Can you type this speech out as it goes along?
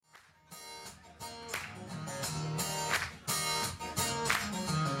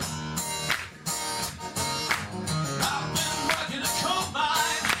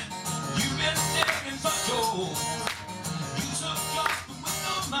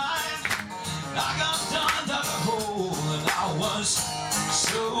was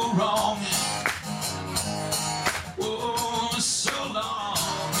so wrong. Oh, so long.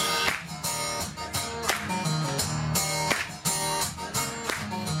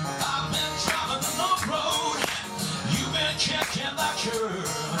 I've been traveling the road, you've been kicking that curve.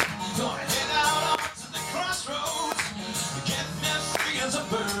 Gonna head out onto the crossroads, get me free as a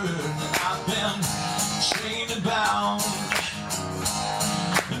bird. I've been chained and bound,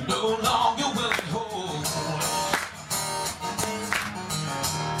 no longer will it hold.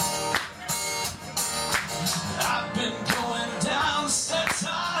 I've been going down since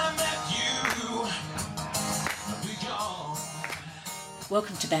I met you. Be gone.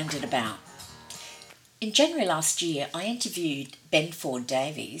 Welcome to Banded About. In January last year, I interviewed Ben Ford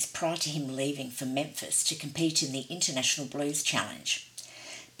Davies prior to him leaving for Memphis to compete in the International Blues Challenge.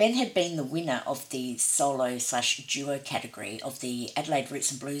 Ben had been the winner of the solo/duo category of the Adelaide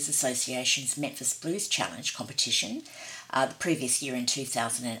Roots and Blues Association's Memphis Blues Challenge competition the previous year in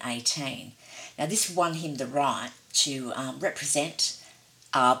 2018. Now, this won him the right to represent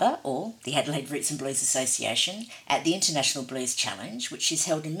ARBA, or the Adelaide Roots and Blues Association, at the International Blues Challenge, which is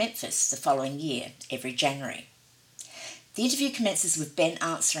held in Memphis the following year, every January. The interview commences with Ben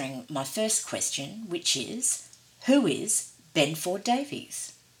answering my first question, which is, who is Ben Ford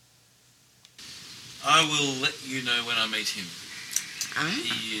Davies? I will let you know when I meet him.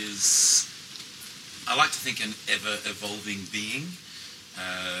 He is, I like to think, an ever-evolving being,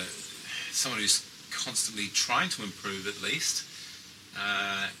 someone who's constantly trying to improve at least.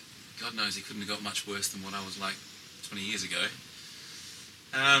 God knows he couldn't have got much worse than what I was like 20 years ago.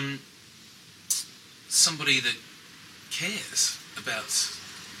 Somebody that cares about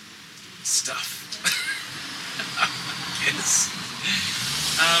stuff. Yes.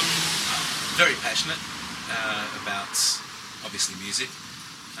 Very passionate about, obviously, music,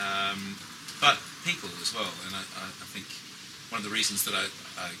 but people as well. And I think one of the reasons that I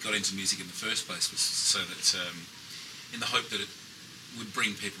got into music in the first place was so that, in the hope that it would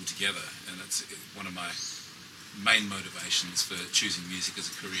bring people together, and that's one of my main motivations for choosing music as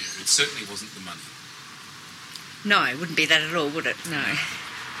a career. It certainly wasn't the money. No, it wouldn't be that at all, would it? No.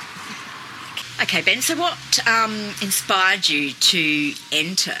 Okay, Ben, so what inspired you to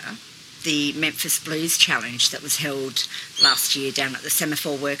enter the Memphis Blues Challenge that was held last year down at the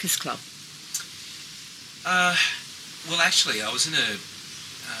Semaphore Workers Club? Well, actually, I was in a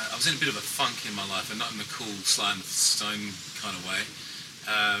bit of a funk in my life, and not in the cool, Sly and the Stone kind of way.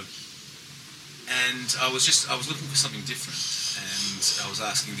 And I was looking for something different, and I was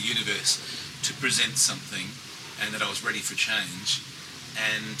asking the universe to present something, and that I was ready for change.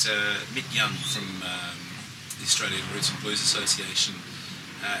 And Mick Young from the Australian Roots and Blues Association,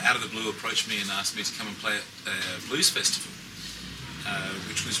 out of the blue, approached me and asked me to come and play at a blues festival,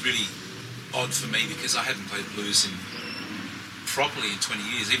 which was really odd for me because I hadn't played blues properly in 20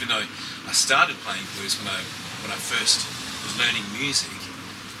 years. Even though I started playing blues when I first was learning music,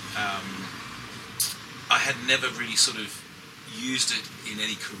 I had never really sort of used it in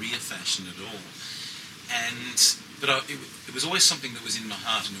any career fashion at all. But it was always something that was in my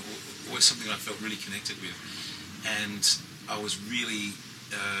heart, and always something I felt really connected with. And I was really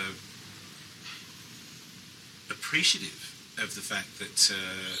appreciative of the fact that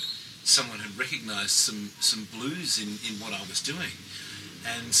someone had recognised some blues in what I was doing.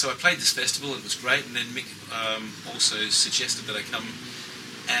 And so I played this festival, it was great, and then Mick also suggested that I come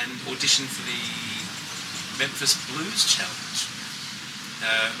and audition for the Memphis Blues Challenge.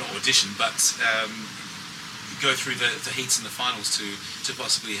 Not audition, but go through the heats and the finals to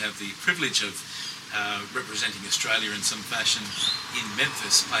possibly have the privilege of representing Australia in some fashion in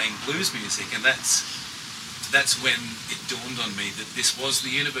Memphis, playing blues music. And that's when it dawned on me that this was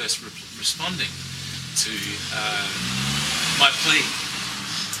the universe responding to my plea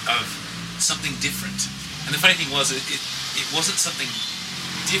of something different. And the funny thing was, it wasn't something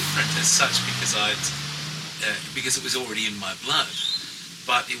different as such because it was already in my blood,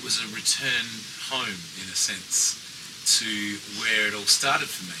 but it was a return home, in a sense, to where it all started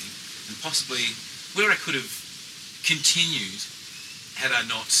for me, and possibly where I could have continued had I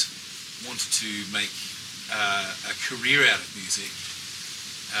not wanted to make a career out of music,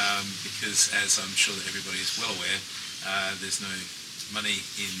 because, as I'm sure that everybody is well aware, there's no money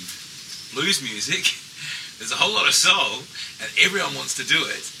in blues music. There's a whole lot of soul, and everyone wants to do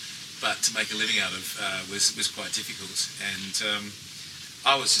it, but to make a living out of was quite difficult. And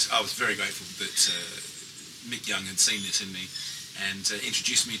I was very grateful that Mick Young had seen this in me and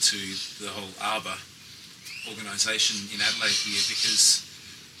introduced me to the whole ARBA organisation in Adelaide here, because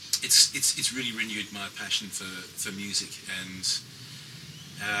it's really renewed my passion for music. And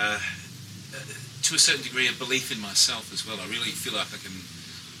to to a certain degree, a belief in myself as well. I really feel like I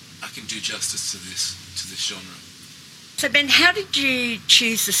can do justice to this genre. So Ben, how did you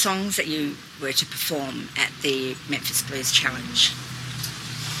choose the songs that you were to perform at the Memphis Blues Challenge?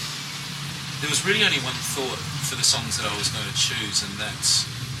 There was really only one thought for the songs that I was going to choose, and that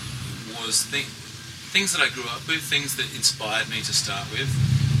was things that I grew up with, things that inspired me to start with,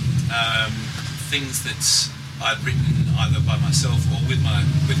 things that I'd written either by myself or with my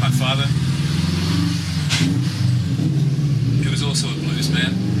father, who was also a blues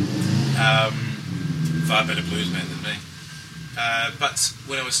man, far better blues man than me. But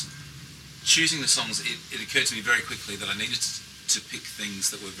when I was choosing the songs, it occurred to me very quickly that I needed to pick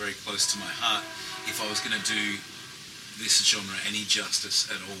things that were very close to my heart if I was going to do this genre any justice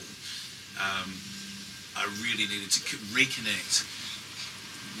at all. I really needed to reconnect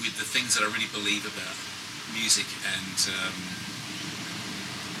with the things that I really believe about music and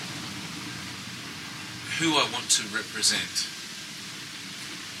who I want to represent.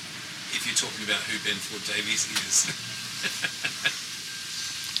 If you're talking about who Ben Ford Davies is.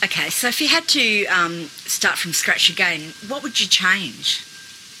 Okay, so if you had to start from scratch again, what would you change?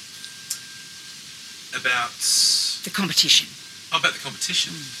 About the competition. Oh, about the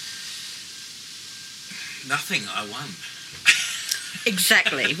competition? Nothing. I won.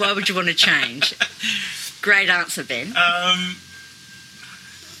 Exactly. Why would you want to change? Great answer, Ben.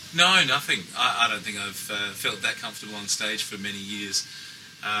 No, nothing. I don't think I've felt that comfortable on stage for many years.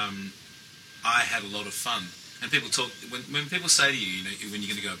 I had a lot of fun. And people talk, when people say to you, you know, when you're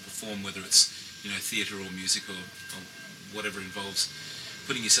going to go perform, whether it's, you know, theatre or music or whatever involves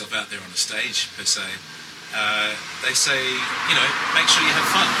putting yourself out there on a stage per se, they say, you know, make sure you have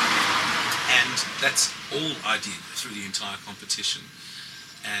fun. And that's all I did through the entire competition.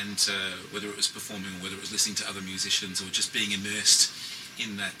 And whether it was performing or whether it was listening to other musicians or just being immersed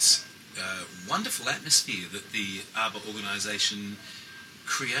in that wonderful atmosphere that the ARBA organisation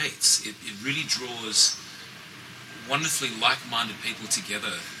creates. It really draws wonderfully like-minded people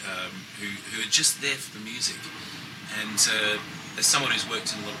together who are just there for the music. And as someone who's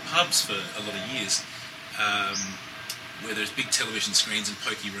worked in a lot of pubs for a lot of years, where there's big television screens and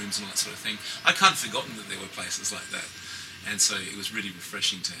pokey rooms and all that sort of thing, I can't have forgotten that there were places like that. And so it was really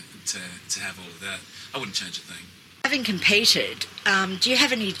refreshing to have all of that. I wouldn't change a thing. Having competed, do you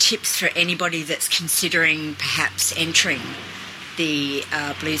have any tips for anybody that's considering perhaps entering the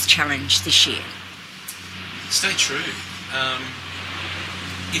Blues Challenge this year? Stay true.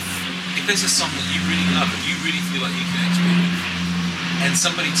 If there's a song that you really love and you really feel like you connect with, and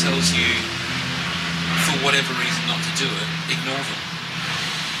somebody tells you for whatever reason not to do it, ignore them.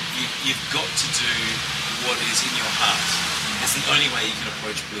 You've got to do what is in your heart. It's the only way you can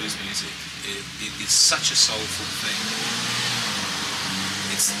approach blues music. It is such a soulful thing.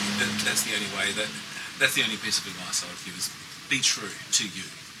 That's the only way. That's the only piece of advice I would give is be true to you.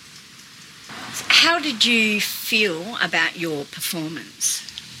 How did you feel about your performance?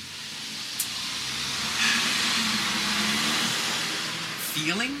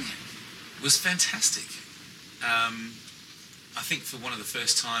 Feeling was fantastic. I think for one of the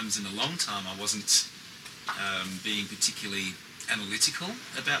first times in a long time I wasn't being particularly analytical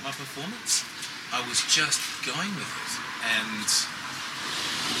about my performance. I was just going with it and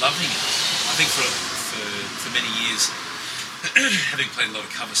loving it. I think for many years, having played a lot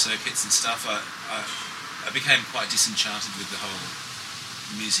of cover circuits and stuff, I became quite disenchanted with the whole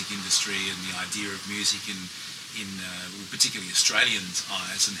music industry and the idea of music in particularly Australians'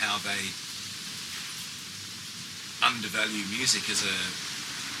 eyes and how they undervalue music as a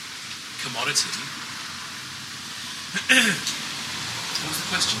commodity. What was the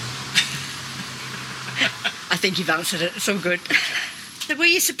question? I think you've answered it. It's all good. So were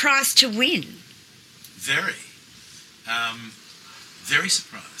you surprised to win? Very. Very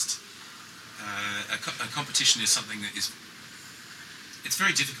surprised. A competition is something that is... It's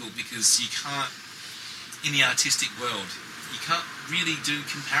very difficult because you can't... In the artistic world, you can't really do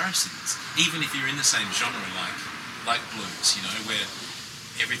comparisons, even if you're in the same genre like blues, you know, where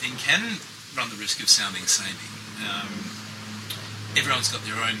everything can run the risk of sounding samey. Everyone's got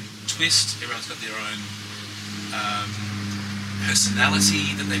their own twist, everyone's got their own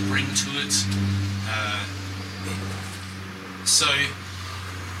personality that they bring to it. So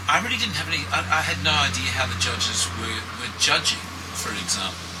I really didn't have any... I had no idea how the judges were judging, for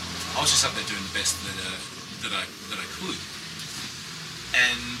example. I was just up there doing the best that I could.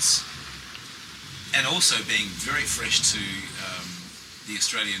 And also being very fresh to the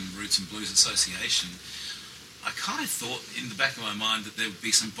Australian Roots and Blues Association, I kind of thought in the back of my mind that there would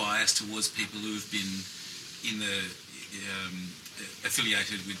be some bias towards people who have been in the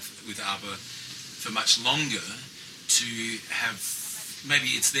affiliated with ARBA for much longer to have,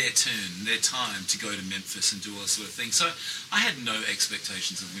 maybe it's their turn, their time to go to Memphis and do all that sort of thing. So I had no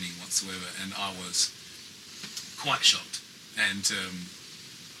expectations of winning whatsoever, and I was quite shocked and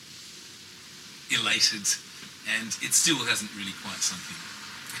elated, and it still hasn't really quite sunk in.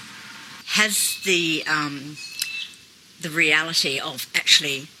 Has the reality of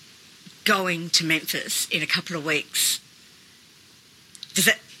actually going to Memphis in a couple of weeks, does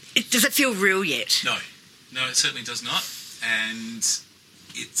it feel real yet? No, it certainly does not, and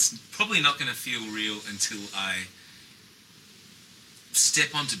it's probably not going to feel real until I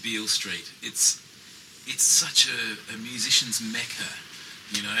step onto Beale Street. It's such a musician's mecca,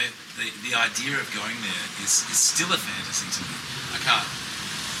 you know. The idea of going there is still a fantasy to me.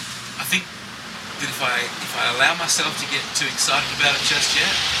 I think that if I allow myself to get too excited about it just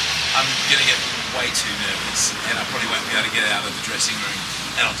yet, I'm going to get way too nervous, and I probably won't be able to get out of the dressing room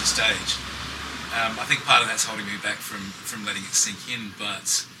and onto stage. I think part of that's holding me back from letting it sink in,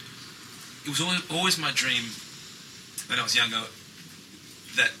 but it was always my dream when I was younger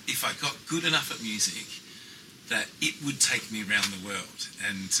that if I got good enough at music, that it would take me around the world.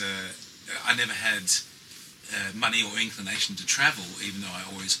 And I never had money or inclination to travel, even though I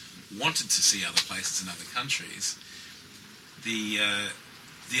always wanted to see other places in other countries. The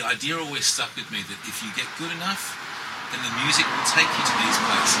idea always stuck with me that if you get good enough, then the music will take you to these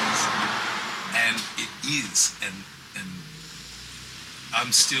places, and it is, and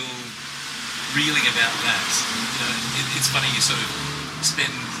I'm still reeling about that. You know, it's funny, you sort of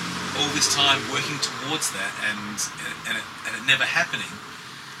spend all this time working towards that, and it never happening.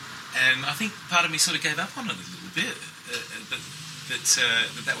 And I think part of me sort of gave up on it a little bit,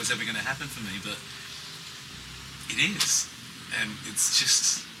 that was ever going to happen for me, but it is, and it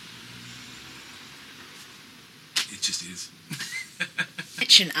just is.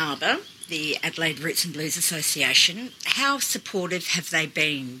 Mention ARBA, the Adelaide Roots and Blues Association. How supportive have they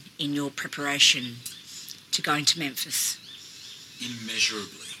been in your preparation to going to Memphis?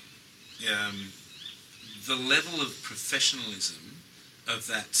 Immeasurably. The level of professionalism of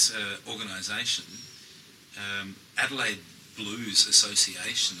that organisation, Adelaide Blues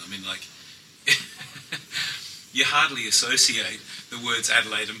Association, I mean, like, you hardly associate the words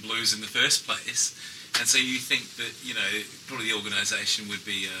Adelaide and blues in the first place, and so you think that, you know, probably the organisation would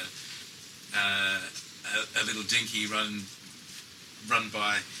be a little dinky run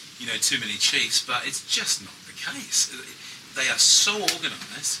by, you know, too many chiefs, but it's just not the case. They are so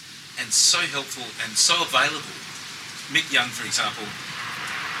organised and so helpful and so available. Mick Young, for example,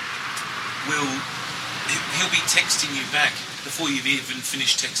 he'll be texting you back before you've even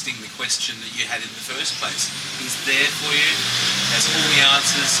finished texting the question that you had in the first place. He's there for you, has all the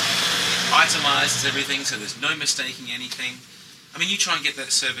answers, itemises everything, so there's no mistaking anything. I mean, you try and get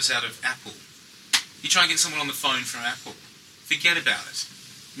that service out of Apple. You try and get someone on the phone from Apple. Forget about it.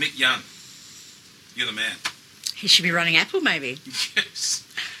 Mick Young, you're the man. He should be running Apple, maybe. Yes.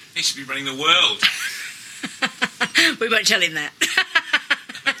 He should be running the world. We won't tell him that.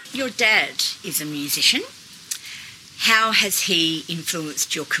 Your dad is a musician. How has he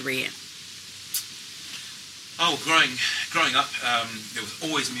influenced your career? Oh, growing up, there was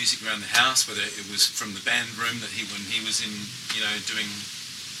always music around the house, whether it was from the band room when he was in, you know, doing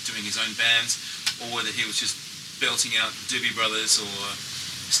his own bands, or whether he was just belting out Doobie Brothers or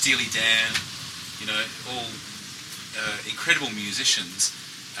Steely Dan, you know, all incredible musicians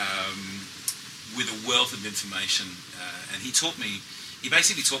with a wealth of information. And he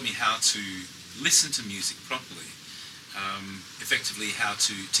basically taught me how to listen to music properly, effectively how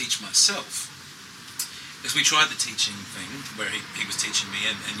to teach myself. Because we tried the teaching thing, where he was teaching me,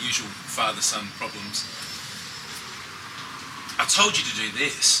 and usual father-son problems. I told you to do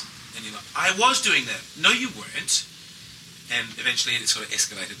this, and you're like, I was doing that. No, you weren't. And eventually it sort of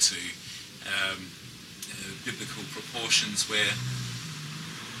escalated to biblical proportions where,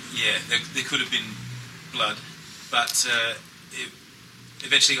 yeah, there could have been blood, but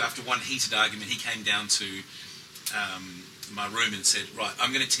eventually after one heated argument, he came down to my room and said, right,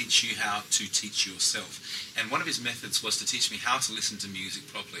 I'm going to teach you how to teach yourself. And one of his methods was to teach me how to listen to music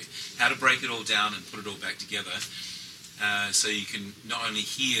properly, how to break it all down and put it all back together, so you can not only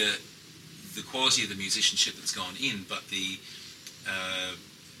hear the quality of the musicianship that's gone in, but the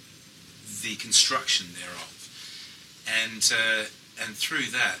construction thereof. And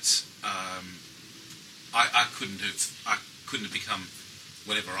through that, I couldn't have become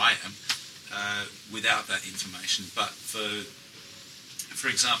whatever I am without that information. But for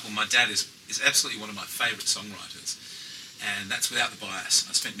example, my dad is absolutely one of my favourite songwriters, and that's without the bias.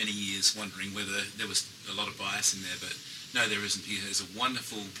 I spent many years wondering whether there was a lot of bias in there, but no, there isn't. He has a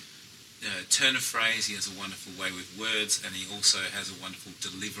wonderful turn of phrase. He has a wonderful way with words, and he also has a wonderful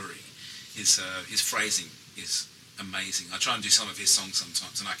delivery. His phrasing is amazing. I try and do some of his songs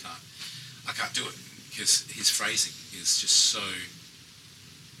sometimes, and I can't do it because his phrasing is just so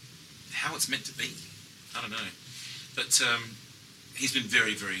how it's meant to be. I don't know, but he's been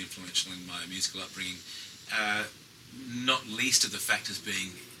very, very influential in my musical upbringing. Not least of the factors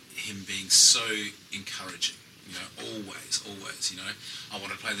being him being so encouraging. You know, always. You know, I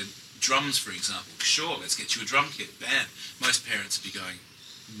want to play the drums, for example. Sure, let's get you a drum kit. Bam. Most parents would be going,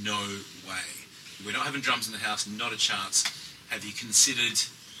 no way. We're not having drums in the house. Not a chance. Have you considered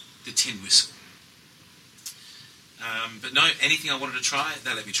the tin whistle? But no, anything I wanted to try,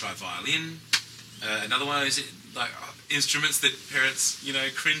 they let me try violin. Another one is like instruments that parents, you know,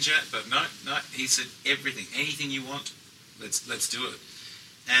 cringe at. But no, he said everything, anything you want, let's do it.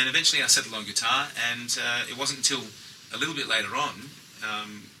 And eventually I settled on guitar, and it wasn't until a little bit later on,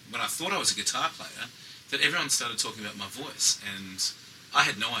 when I thought I was a guitar player, that everyone started talking about my voice. And I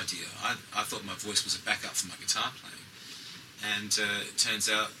had no idea. I thought my voice was a backup for my guitar playing. And it turns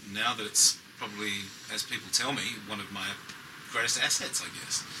out now that it's probably, as people tell me, one of my greatest assets, I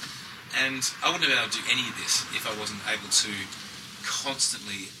guess. And I wouldn't have been able to do any of this if I wasn't able to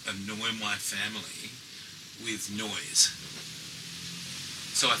constantly annoy my family with noise.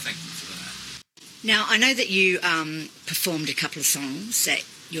 So I thank them for that. Now, I know that you performed a couple of songs that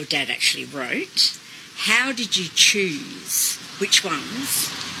your dad actually wrote. How did you choose which ones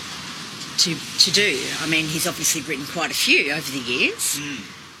to do? I mean, he's obviously written quite a few over the years.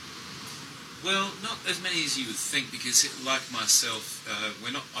 Well, not as many as you would think, because like myself,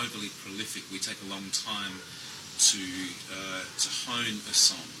 we're not overly prolific. We take a long time to hone a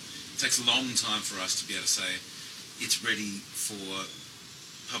song. It takes a long time for us to be able to say it's ready for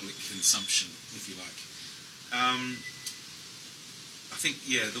public consumption, if you like. I think,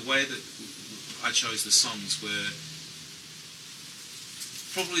 the way that I chose the songs were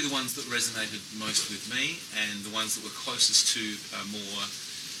probably the ones that resonated most with me, and the ones that were closest to a more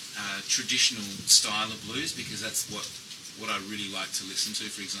traditional style of blues, because that's what I really like to listen to.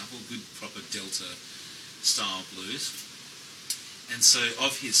 For example, good proper Delta style blues. And so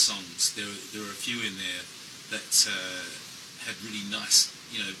of his songs, there are a few in there that had really nice,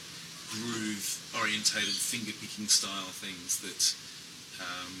 you know, groove orientated finger picking style things that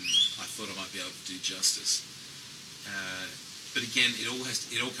I thought I might be able to do justice. But again, it all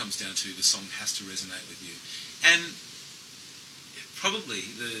comes down to the song has to resonate with you. And probably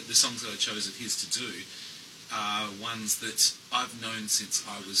the songs that I chose of his to do are ones that I've known since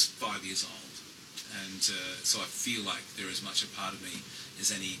I was 5 years old. And so I feel like they're as much a part of me as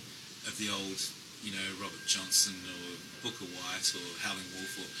any of the old, you know, Robert Johnson or Booker White or Howling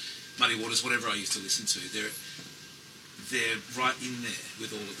Wolf or Muddy Waters, whatever I used to listen to. They're right in there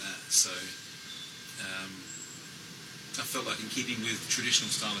with all of that. So I felt like, in keeping with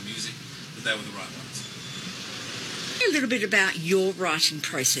traditional style of music, that they were the right ones. A little bit about your writing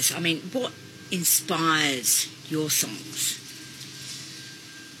process. I mean, what inspires your songs?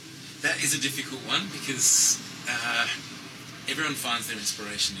 That is a difficult one, because everyone finds their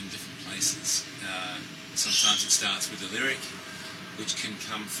inspiration in different places. Sometimes it starts with a lyric, which can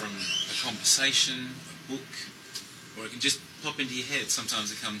come from a conversation, a book, or it can just pop into your head. Sometimes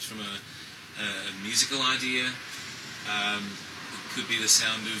it comes from a musical idea. It could be the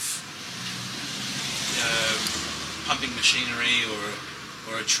sound of pumping machinery,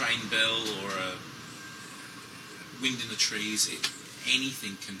 or a train bell, or a wind in the trees.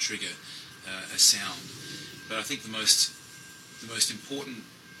 Anything can trigger a sound. But I think the most important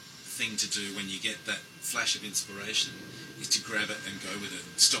thing to do when you get that flash of inspiration is to grab it and go with it.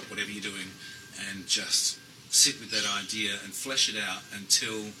 Stop whatever you're doing and just sit with that idea and flesh it out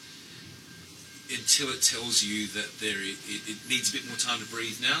until it tells you that it needs a bit more time to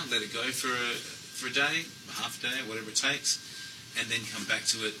breathe now. Let it go for a day, half a day, whatever it takes, and then come back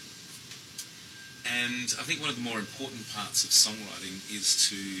to it. And I think one of the more important parts of songwriting is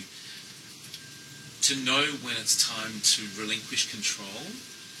to know when it's time to relinquish control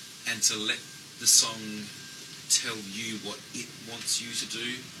and to let the song tell you what it wants you to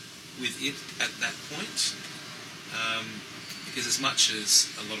do with it at that point. Because as much as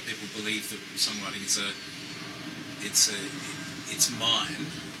a lot of people believe that songwriting is it's mine,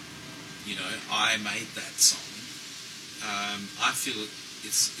 you know, I made that song. I feel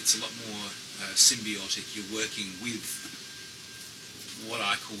it's a lot more symbiotic. You're working with what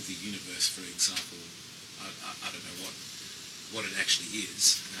I call the universe, for example. I don't know what it actually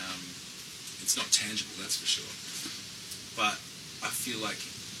is. It's not tangible, that's for sure. But I feel like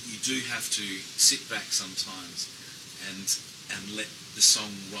you do have to sit back sometimes and and let the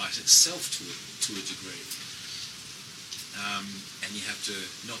song write itself to a degree. And you have to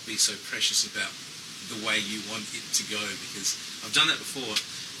not be so precious about the way you want it to go, because I've done that before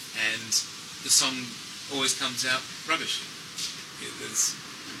and the song always comes out rubbish.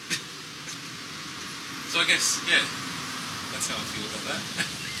 So I guess, yeah, that's how I feel about that.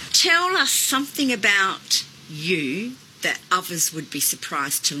 Tell us something about you that others would be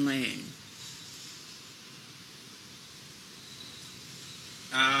surprised to learn.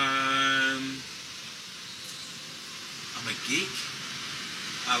 I'm a geek.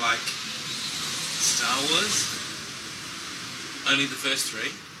 I like Star Wars. Only the first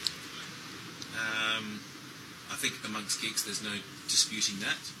three. I think amongst geeks there's no disputing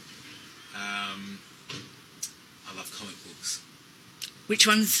that. I love comic books. Which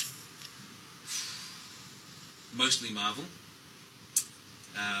ones? Mostly Marvel.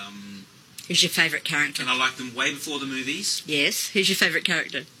 Who's your favourite character? And I like them way before the movies. Yes. Who's your favourite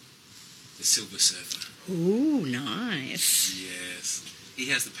character? The Silver Surfer. Ooh, nice. Yes. He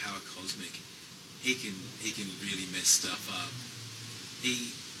has the power cosmic. He can really mess stuff up.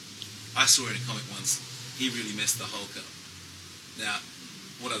 I saw in a comic once, he really messed the Hulk up. Now,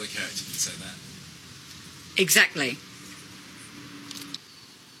 what other character can say that? Exactly.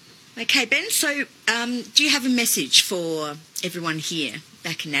 Okay, Ben, so do you have a message for everyone here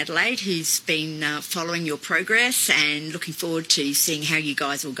back in Adelaide who's been following your progress and looking forward to seeing how you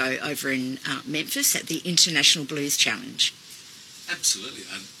guys will go over in Memphis at the International Blues Challenge? Absolutely.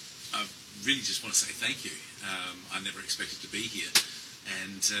 I really just want to say thank you. I never expected to be here.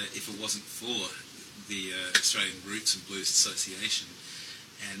 And if it wasn't for the Australian Roots and Blues Association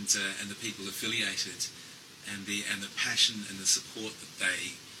and the people affiliated and the passion and the support that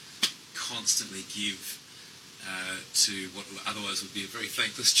they constantly give to what otherwise would be a very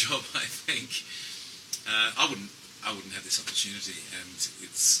thankless job, I think, I wouldn't have this opportunity. And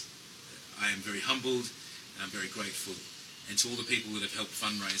I am very humbled and I'm very grateful. And to all the people that have helped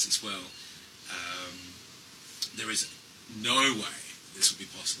fundraise as well, there is no way this would be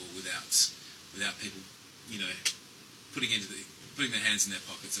possible without people, putting their hands in their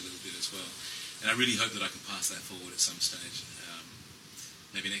pockets a little bit as well. And I really hope that I can pass that forward at some stage,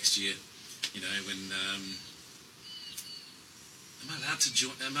 maybe next year. When am I allowed to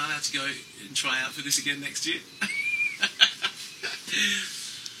join? Am I allowed to go and try out for this again next year?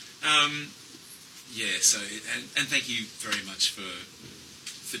 Yeah. So and thank you very much for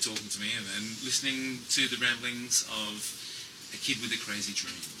talking to me and listening to the ramblings of a kid with a crazy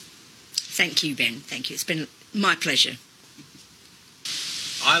dream. Thank you, Ben. Thank you. It's been my pleasure.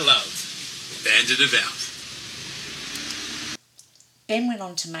 I love Banded About. Ben went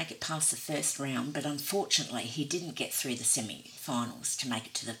on to make it past the first round, but unfortunately he didn't get through the semi-finals to make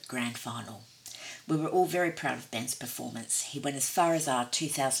it to the grand final. We were all very proud of Ben's performance. He went as far as our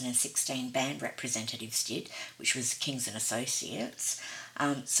 2016 band representatives did, which was Kings and Associates,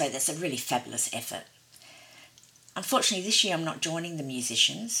 so that's a really fabulous effort. Unfortunately, this year I'm not joining the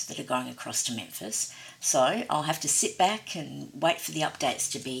musicians that are going across to Memphis, so I'll have to sit back and wait for the updates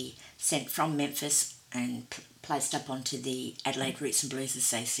to be sent from Memphis and placed up onto the Adelaide Roots and Blues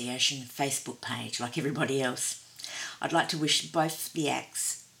Association Facebook page like everybody else. I'd like to wish both the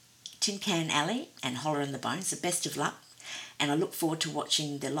acts, Tin Can Alley and Holler and the Bones, the best of luck, and I look forward to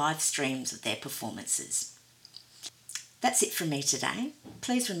watching the live streams of their performances. That's it from me today.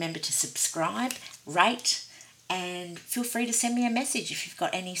 Please remember to subscribe, rate, and feel free to send me a message if you've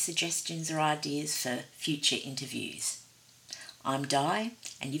got any suggestions or ideas for future interviews. I'm Di,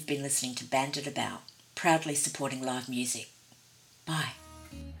 and you've been listening to Banded About, proudly supporting live music. Bye.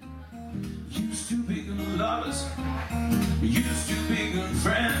 Used to be good lovers, used to be good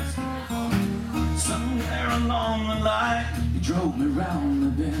friends. Somewhere along the line, you drove me round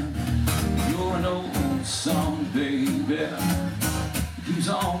the bend. You're an old song, baby, it keeps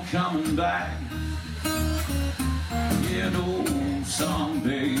on coming back. Yeah, an old song,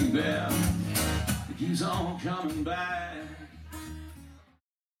 baby, it keeps on coming back.